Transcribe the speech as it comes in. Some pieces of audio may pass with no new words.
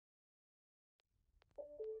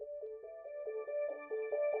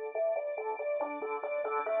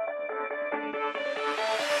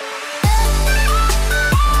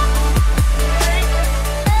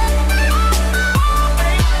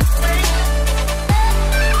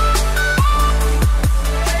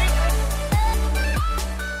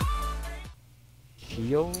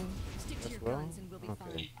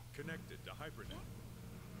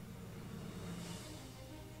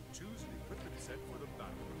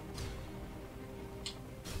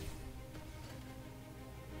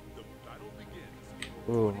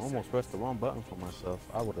Ooh, almost pressed the wrong button for myself.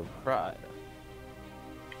 I would have cried.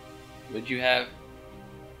 Would you have?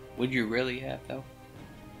 Would you really have though?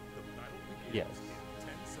 Yes.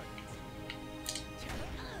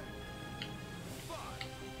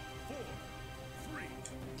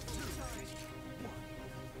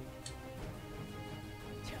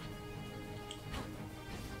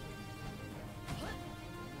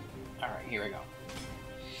 All right, here we go.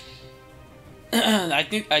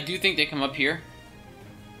 I do think they come up here.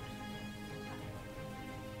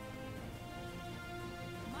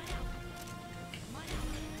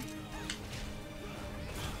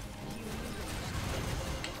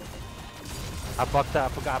 I fucked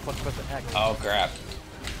up. I forgot I pressed the X. Oh crap!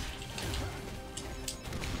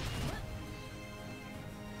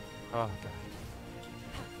 Oh god.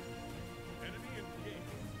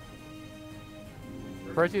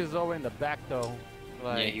 Percy was over in the back though.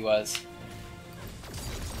 Like, Yeah, he was.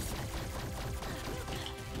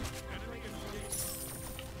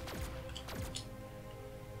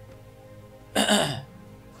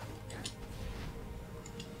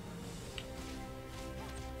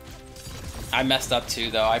 I messed up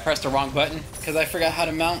too, though. I pressed the wrong button because I forgot how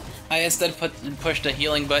to mount. I instead pushed a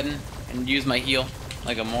healing button and used my heal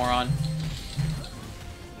like a moron.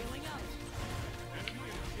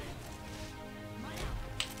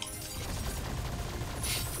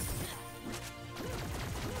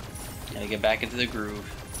 Gotta get back into the groove.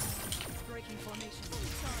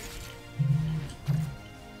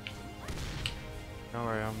 Don't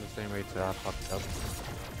worry, I'm the same way too. I fucked up.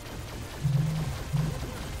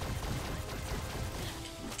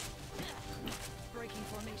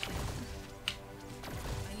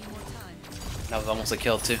 That was almost a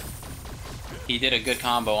kill too. He did a good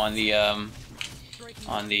combo on the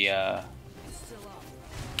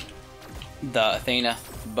Athena,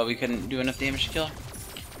 but we couldn't do enough damage to kill her.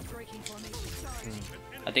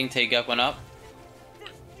 I think Taeguk went up.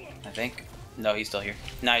 I think. No, he's still here.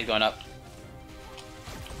 Now he's going up.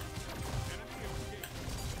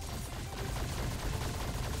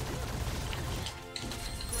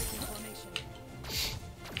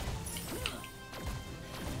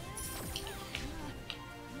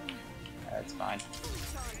 That's fine.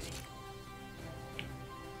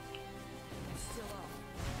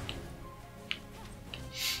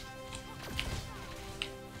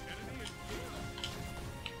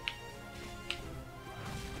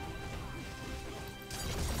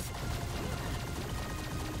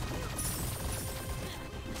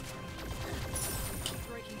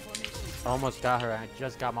 I almost got her. I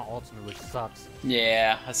just got my ultimate, which sucks.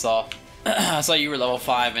 Yeah, I saw. I saw you were level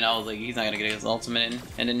 5, and I was like, he's not gonna get his ultimate in.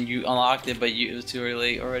 And then you unlocked it, but it was too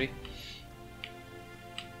early already.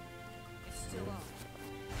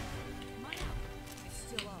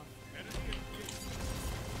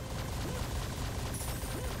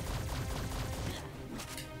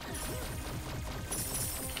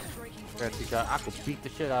 I could beat the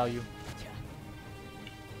shit out of you.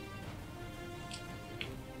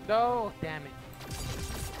 No, damn it.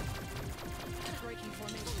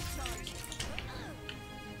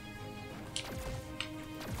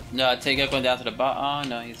 No, Taeguk going down to the bot. Oh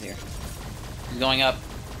no, he's here. He's going up.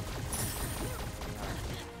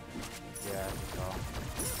 Yeah, I saw.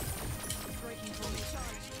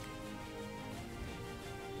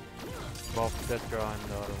 Both Citra and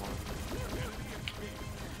the other one.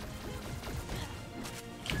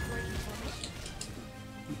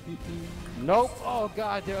 Nope. Oh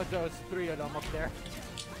god, there's 3 of them up there.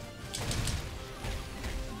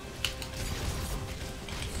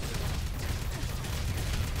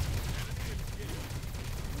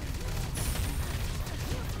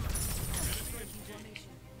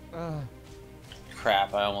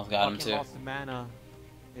 Crap, I almost got him too. Lost mana.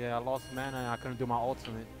 Yeah, I lost mana and I couldn't do my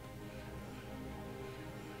ultimate.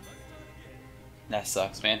 That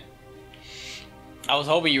sucks, man. I was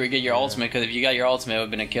hoping you would get your ultimate, because if you got your ultimate, it would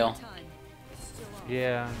have been a kill.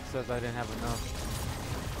 Yeah, it says I didn't have enough.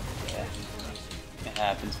 Yeah. It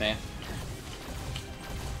happens, man.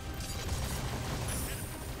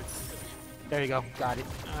 There you go, got it.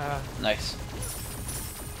 Nice.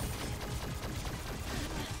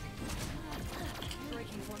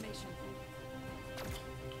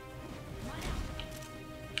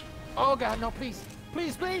 Oh god, no, please.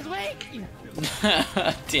 Please, please, wait!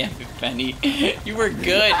 Damn it, Benny. You were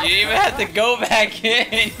good. You didn't even have to go back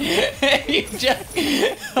in. You just...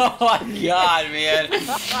 Oh my god, man.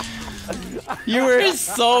 You were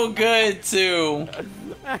so good, too.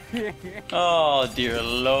 Oh, dear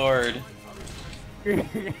lord.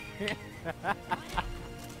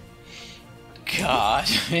 God,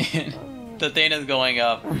 man. The thing is going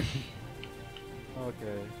up.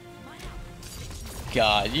 Okay.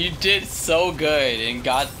 god, you did so good and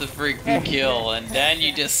got the freaking kill, and then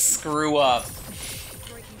you just screw up.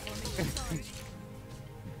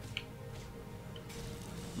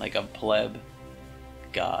 Like a pleb.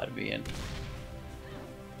 God, man.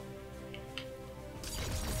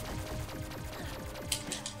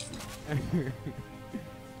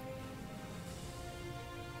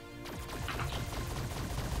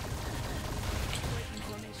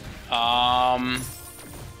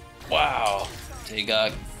 Wow.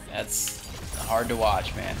 Tiguk, that's hard to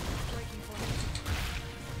watch, man.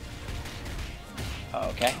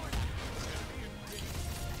 Okay.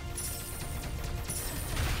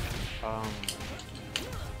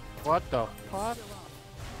 What the fuck?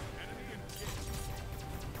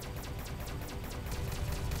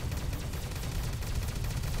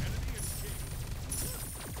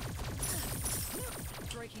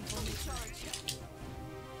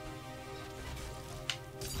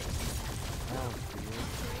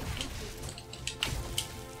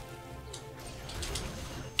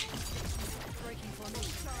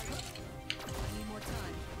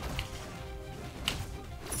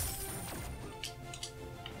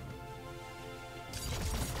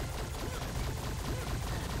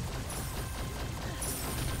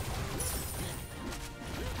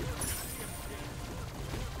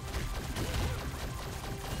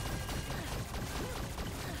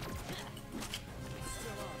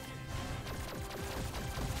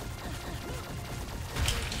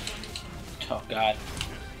 Oh god.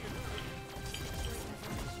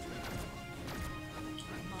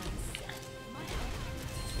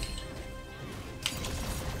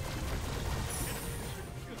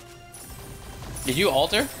 Did you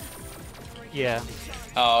alter? Yeah.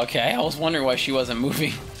 Oh, okay. I was wondering why she wasn't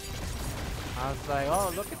moving. I was like,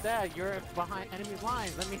 oh, look at that. You're behind enemy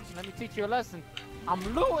lines. Let me teach you a lesson. I'm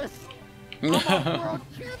Lewis. I'm a world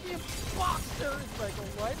champion boxer. It's like,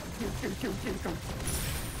 what?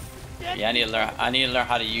 Yeah, I need to learn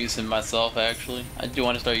how to use him myself. Actually, I do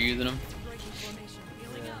want to start using him.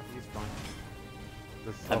 Yeah, he's fun.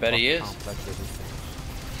 I bet he is.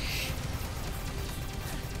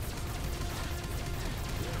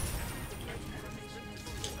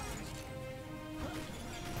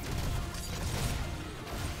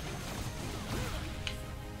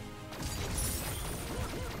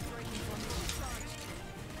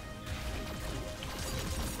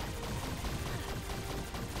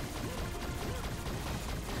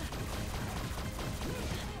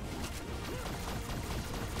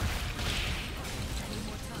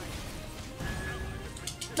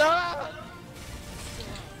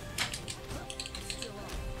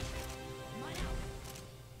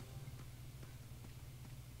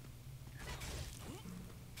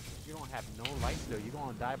 You don't have no life though. You're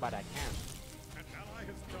gonna die by that camp.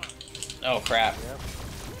 Oh crap.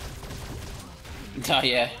 Yep. Oh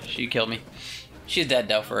yeah, she killed me. She's dead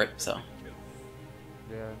though for it, so.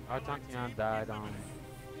 Yeah, Artantian died on.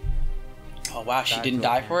 Oh wow, she Died didn't to a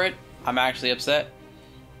die camp. for it? I'm actually upset.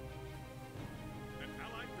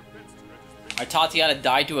 Our Tatiana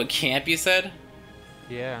died to a camp, you said?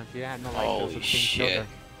 Yeah, she had no life. Holy so King killed shit. her.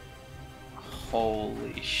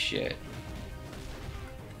 Holy shit.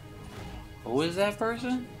 Who is that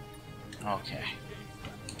person? Okay.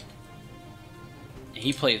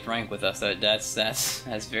 He plays rank with us. That's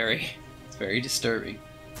very, it's very disturbing.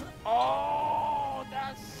 Oh,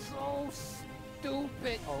 that's so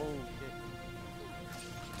stupid. Oh shit.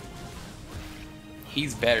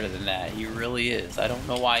 He's better than that. He really is. I don't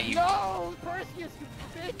know why he No, Perseus, you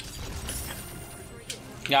bitch.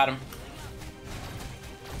 got him.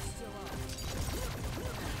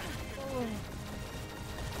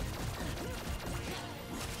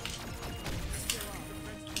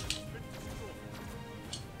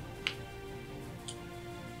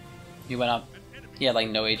 He went up. He had like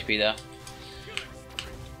no HP though.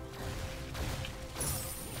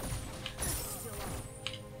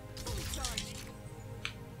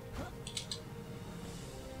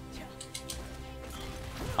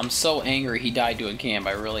 I'm so angry he died to a camp,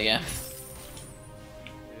 I really am.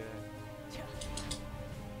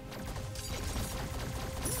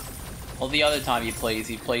 Well, the other time he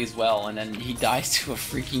plays well, and then he dies to a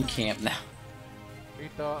freaking camp now. He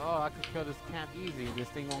thought, oh, I could kill this camp easy. This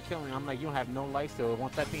thing won't kill me. I'm like, you don't have no life still.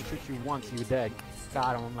 Once that thing shoots you once, you're dead.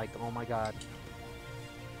 Got him. I'm like, oh my god.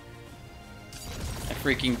 That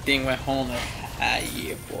freaking thing went home like, ah,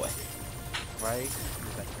 yeah, boy. Right?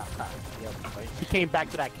 He's like, ha, ha. Yep, right? She came back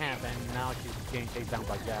to that camp, and now she's getting chased down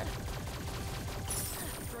by Jack.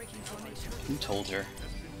 Who told her?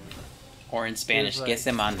 Or in Spanish, like- que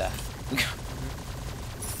se manda.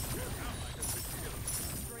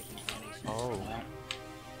 Oh.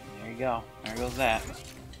 There you go. There goes that.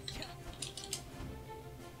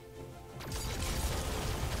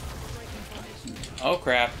 Oh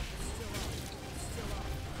crap.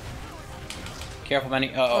 Careful,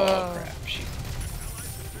 Benny. Oh crap. Shoot.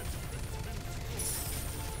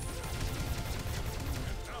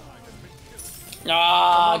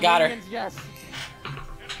 Ah, got her. Minions, yes.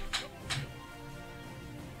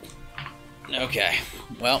 Okay.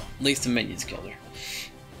 Well, at least the minions killed her.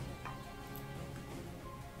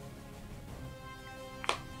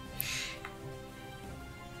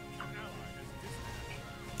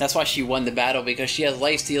 That's why she won the battle, because she has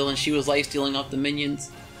lifesteal and she was lifestealing off the minions.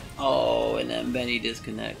 Oh, and then Benny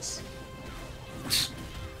disconnects.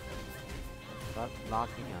 Start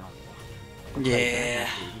locking out. Yeah.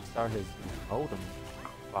 He started his totem,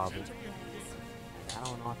 probably. I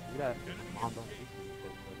don't know how to do that. Mom don't teach me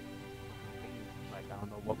this, but like I don't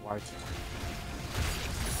know what wires.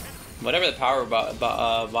 Whatever the power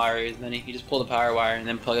wire is, Benny, you just pull the power wire and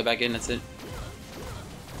then plug it back in. That's it.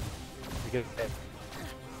 Because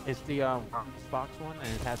it's the Xbox one, and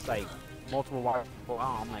it has like multiple wires.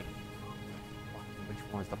 I'm like, which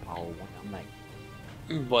one's the power one? I'm like,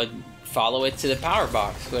 but follow it to the power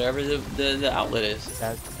box, whatever the outlet is.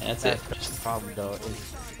 That's it. The problem though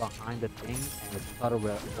is behind the thing, and it's cluttered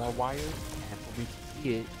with more wires. And for me to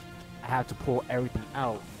see it, I have to pull everything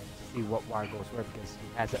out to see what wire goes where, because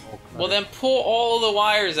he has it all cluttered. Well, then pull all the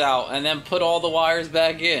wires out and then put all the wires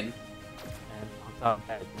back in. And on top of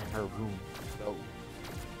that, in her room, so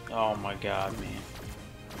Oh my god, man.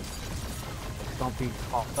 if something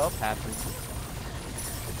pops up happens,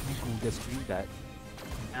 you can just scream that.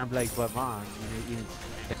 And I'm like, but mom, you know,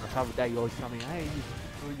 on top of that, you always tell me, hey, you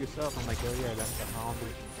do it yourself. I'm like, oh yeah, that's how I'm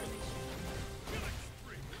doing.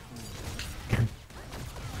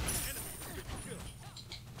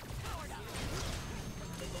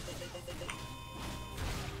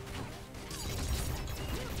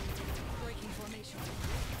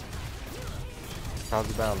 How's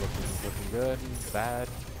the battle looking good, bad?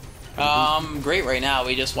 Great right now.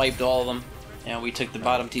 We just wiped all of them, and we took the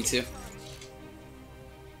bottom T2.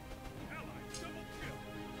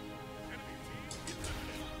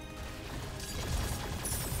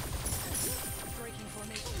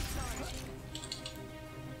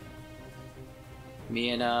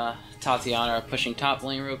 Me and Tatiana are pushing top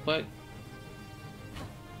lane real quick.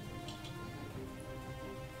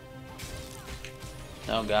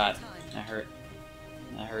 Oh god, that hurt.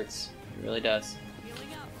 That hurts. It really does.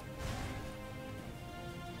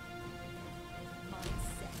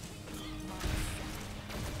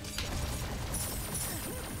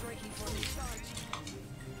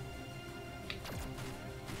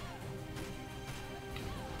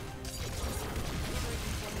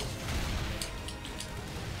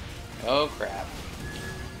 Oh crap.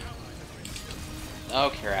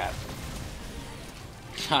 Oh crap.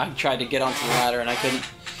 I tried to get onto the ladder and I couldn't.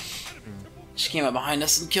 She came up behind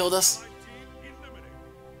us and killed us.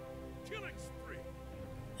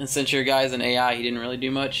 And since your guy's an AI, he didn't really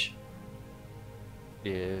do much.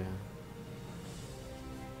 Yeah.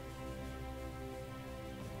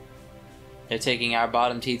 They're taking our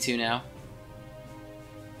bottom T2 now.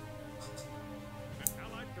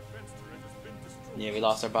 Yeah, we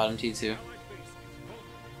lost our bottom T2.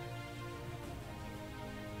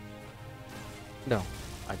 No,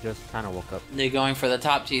 I just kind of woke up. They're going for the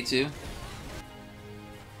top T2.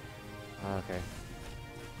 Okay.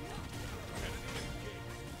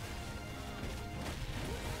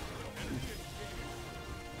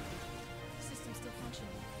 System still functioning.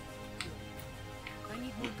 I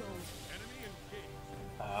need more gold.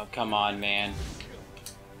 Oh, come on, man.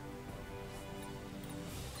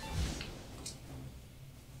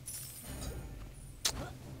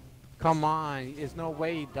 Come on, there's no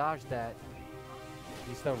way he dodged that.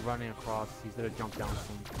 He's still running across. He's gonna jump down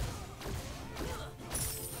soon.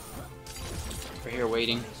 We're here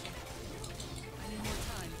waiting. I need more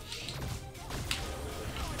time.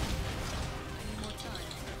 I need more time.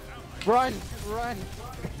 Run! Run!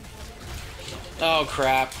 Oh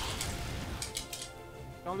crap.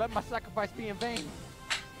 Don't let my sacrifice be in vain.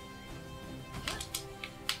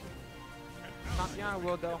 Tatiana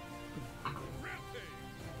will though.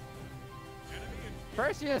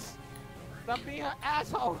 Perseus! Stop being an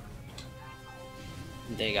asshole!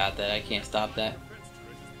 They got that. I can't stop that.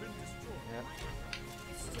 Yep.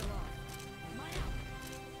 It's still on. Mine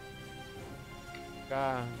out.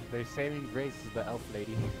 God, their saving grace is the elf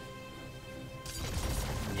lady.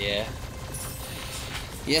 Yeah.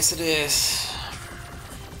 Yes, it is.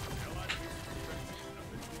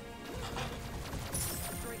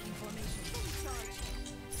 Breaking formation.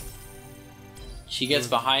 She gets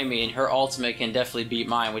behind me, and her ultimate can definitely beat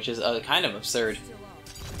mine, which is kind of absurd.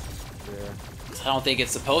 Yeah. I don't think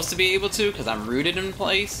it's supposed to be able to, because I'm rooted in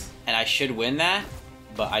place, and I should win that,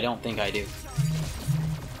 but I don't think I do.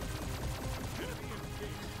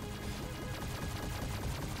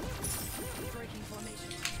 Breaking formation.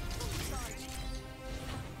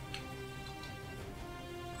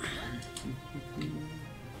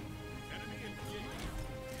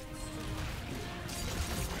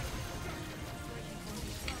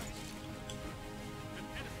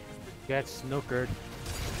 Get snookered.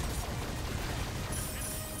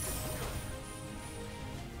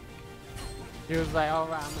 He was like,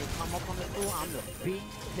 alright, I'm gonna come up on the floor, I'm gonna beat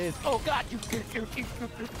his. Oh god, you.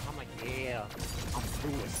 I'm like, yeah, I'm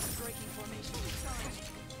through it. Breaking formation.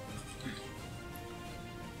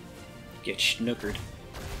 Get snookered.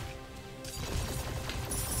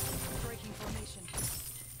 Breaking formation.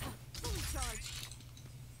 Full charge.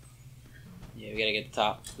 Yeah, we gotta get the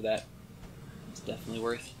top for that. It's definitely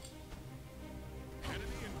worth.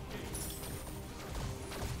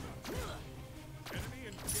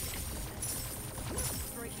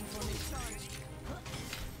 Breaking formation.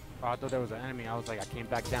 Oh, I thought there was an enemy. I was like, I came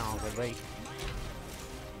back down. I was like, wait.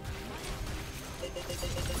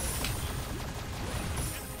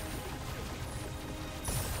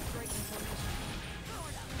 Breaking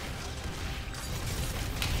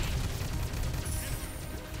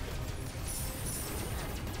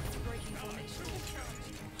formation. Breaking formation.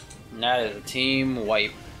 And that is a team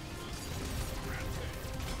wipe.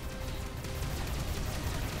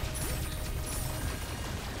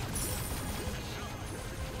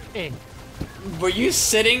 Hey. Were you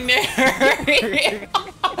sitting there?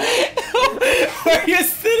 Were you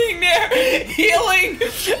sitting there healing?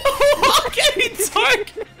 What can you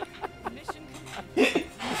talk? Mission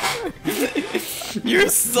You're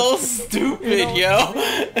so stupid, yo.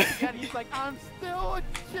 And he's like, I'm still a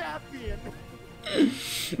champion.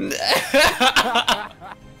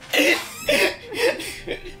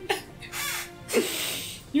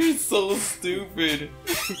 You're so stupid.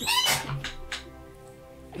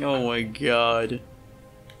 Oh my god.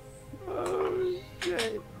 Oh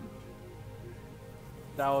shit.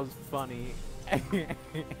 That was funny.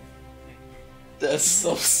 That's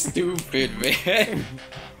so stupid, man.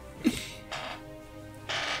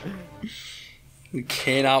 I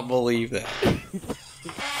cannot believe that.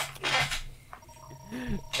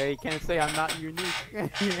 Hey, you can't say I'm not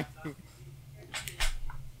unique.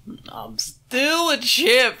 I'm still a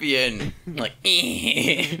champion. Like,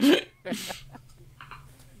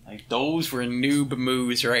 like those were noob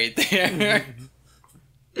moves right there.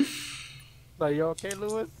 Like, you okay,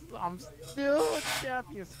 Lewis? I'm still a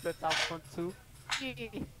champion. Spit out front two.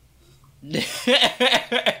 Invite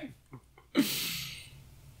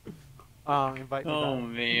me Oh back.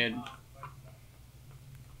 man.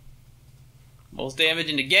 Most damage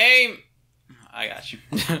in the game. I got you.